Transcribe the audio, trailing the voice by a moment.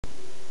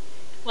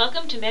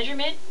Welcome to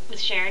Measurement with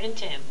Sharon and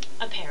Tim,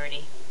 a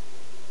parody.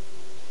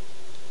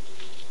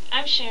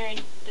 I'm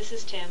Sharon, this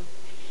is Tim.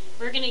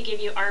 We're going to give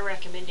you our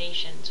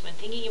recommendations when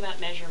thinking about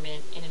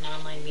measurement in an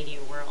online media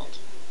world.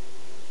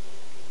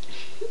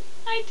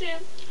 Hi,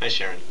 Tim. Hi,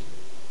 Sharon.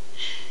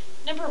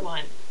 Number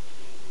 1.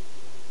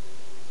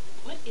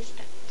 What is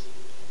that?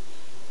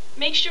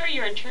 Make sure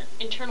your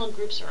internal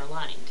groups are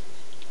aligned.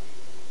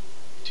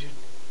 Dude,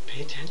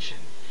 pay attention.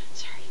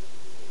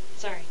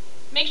 Sorry.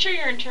 Make sure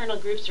your internal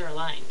groups are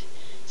aligned.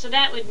 So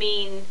that would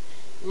mean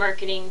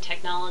marketing,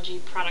 technology,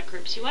 product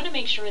groups. You want to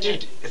make sure that...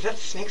 Dude, is that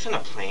snakes on a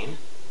plane?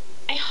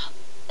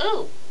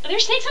 Oh, are there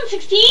snakes on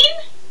 16?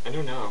 I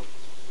don't know.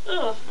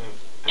 Ugh.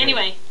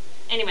 Anyway,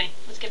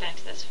 let's get back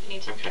to this. We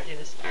need to get through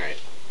this.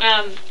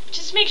 Alright.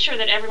 Just make sure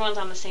that everyone's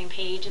on the same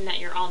page and that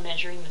you're all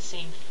measuring the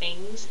same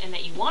things and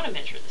that you want to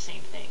measure the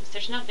same things.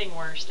 There's nothing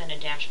worse than a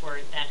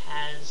dashboard that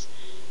has,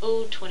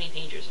 20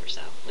 pages or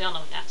so. We all know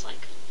what that's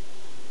like.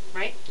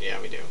 Right?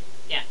 Yeah, we do.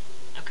 Yeah.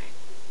 Okay.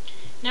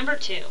 Number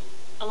 2,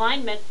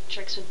 align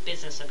metrics with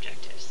business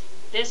objectives.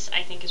 This,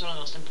 I think, is one of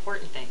the most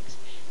important things.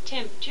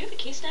 Tim, do you have a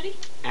case study?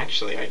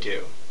 Actually, I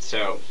do.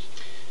 So,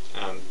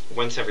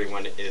 once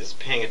everyone is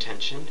paying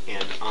attention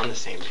and on the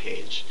same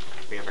page,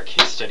 we have our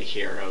case study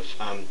here of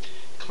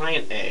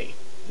Client A.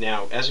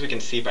 Now, as we can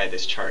see by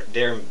this chart,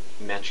 their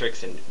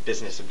metrics and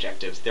business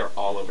objectives, they're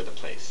all over the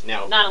place.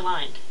 Now, not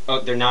aligned. Oh,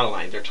 they're not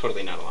aligned. They're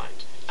totally not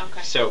aligned.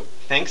 Okay. So,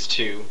 thanks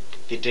to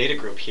the data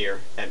group here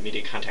at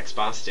Media Context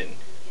Boston,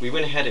 we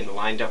went ahead and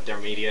lined up their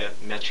media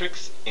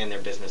metrics and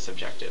their business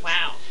objectives.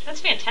 Wow, that's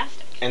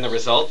fantastic. And the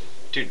result,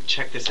 dude,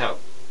 check this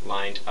out,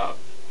 lined up.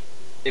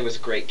 It was a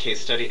great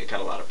case study. It got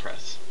a lot of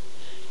press.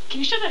 Can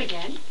you show that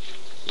again?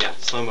 Yeah,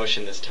 slow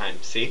motion this time.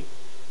 See?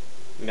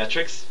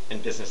 Metrics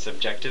and business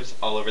objectives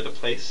all over the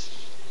place.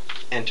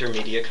 Enter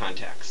media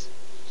contacts.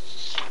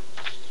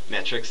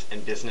 Metrics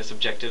and business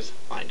objectives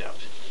lined up.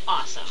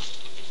 Awesome.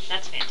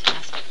 That's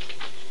fantastic.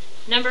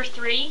 Number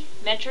 3,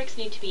 metrics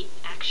need to be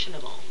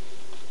actionable.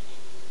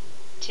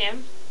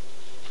 Tim,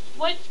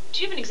 do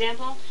you have an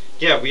example?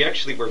 Yeah, we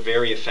actually were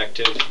very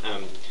effective.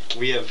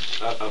 We have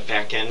a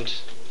back-end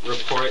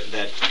report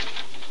that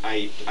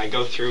I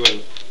go through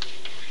and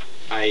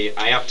I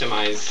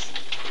optimize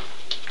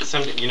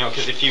some,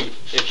 because if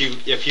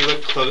you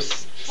look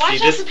close, watch see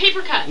out this, for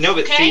paper cuts. No,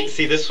 but okay?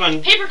 see this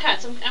one. Paper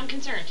cuts. I'm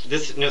concerned.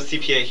 This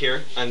CPA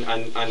here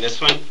on this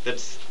one.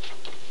 That's.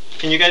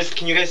 Can you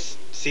guys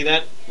see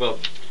that? Well,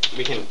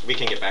 we can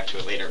get back to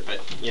it later, but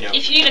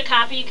If you need a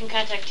copy, you can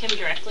contact Tim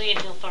directly,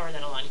 and he'll forward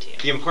that along to you.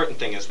 The important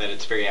thing is that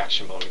it's very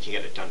actionable, and we can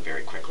get it done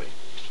very quickly.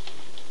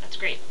 That's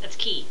great. That's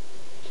key.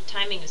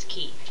 Timing is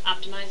key.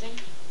 Optimizing,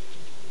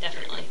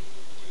 definitely.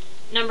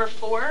 Number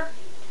 4,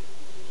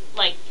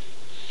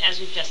 as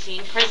we've just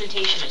seen,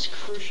 presentation is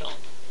crucial.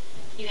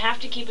 You have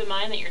to keep in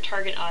mind that your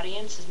target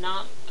audience is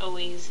not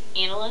always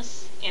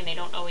analysts, and they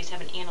don't always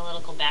have an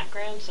analytical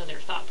background, so their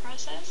thought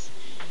process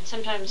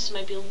sometimes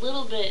might be a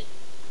little bit,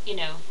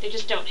 they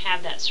just don't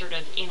have that sort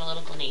of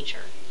analytical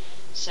nature.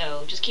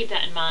 So just keep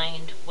that in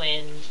mind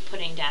when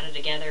putting data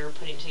together,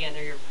 putting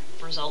together your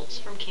results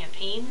from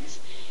campaigns,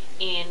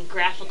 and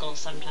graphical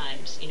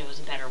sometimes, is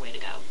a better way to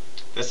go.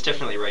 That's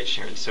definitely right,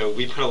 Sharon. So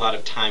we put a lot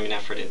of time and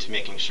effort into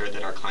making sure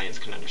that our clients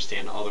can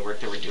understand all the work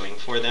that we're doing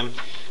for them.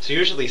 So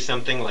usually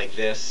something like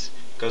this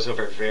goes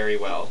over very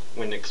well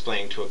when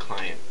explaining to a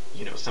client,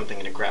 something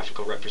in a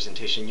graphical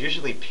representation.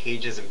 Usually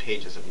pages and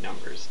pages of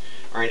numbers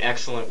are an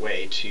excellent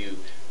way to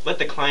let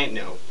the client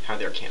know how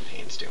their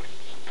campaign's doing.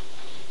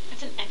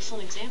 That's an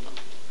excellent example.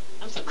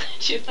 I'm so glad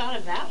you thought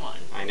of that one.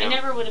 I know. I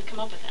never would have come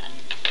up with that.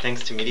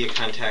 Thanks to Media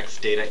Contact's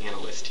data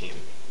analyst team.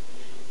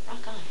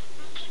 Rock on.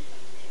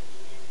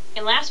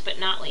 And last but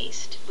not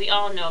least, we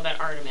all know about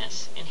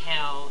Artemis and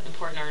how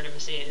important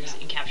Artemis is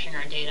in capturing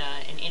our data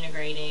and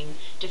integrating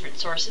different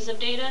sources of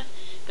data.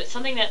 But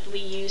something that we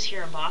use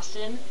here in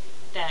Boston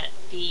that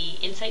the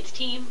Insights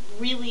team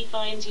really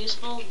finds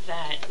useful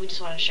that we just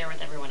want to share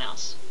with everyone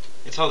else.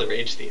 It's all the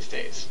rage these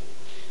days.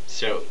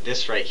 So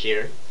this right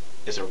here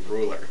is a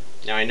ruler.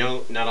 Now I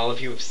know not all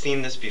of you have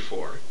seen this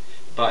before,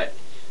 but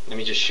let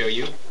me just show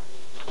you.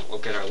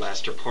 Look at our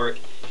last report.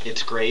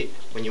 It's great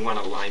when you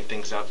want to line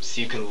things up so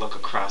you can look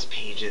across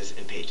pages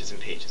and pages and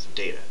pages of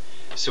data.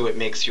 So it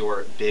makes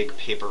your big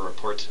paper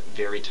reports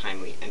very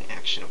timely and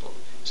actionable.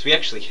 So we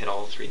actually hit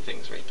all 3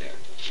 things right there.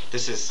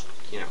 This is,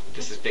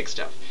 this is big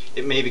stuff.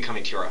 It may be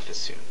coming to your office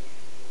soon.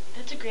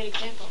 That's a great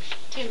example.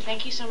 Tim,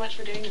 thank you so much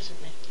for doing this with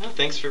me. No,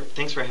 thanks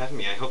for having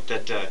me. I hope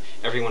that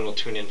everyone will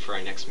tune in for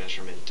our next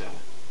measurement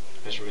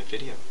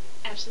video.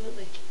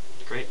 Absolutely.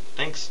 Great.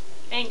 Thanks.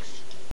 Thanks.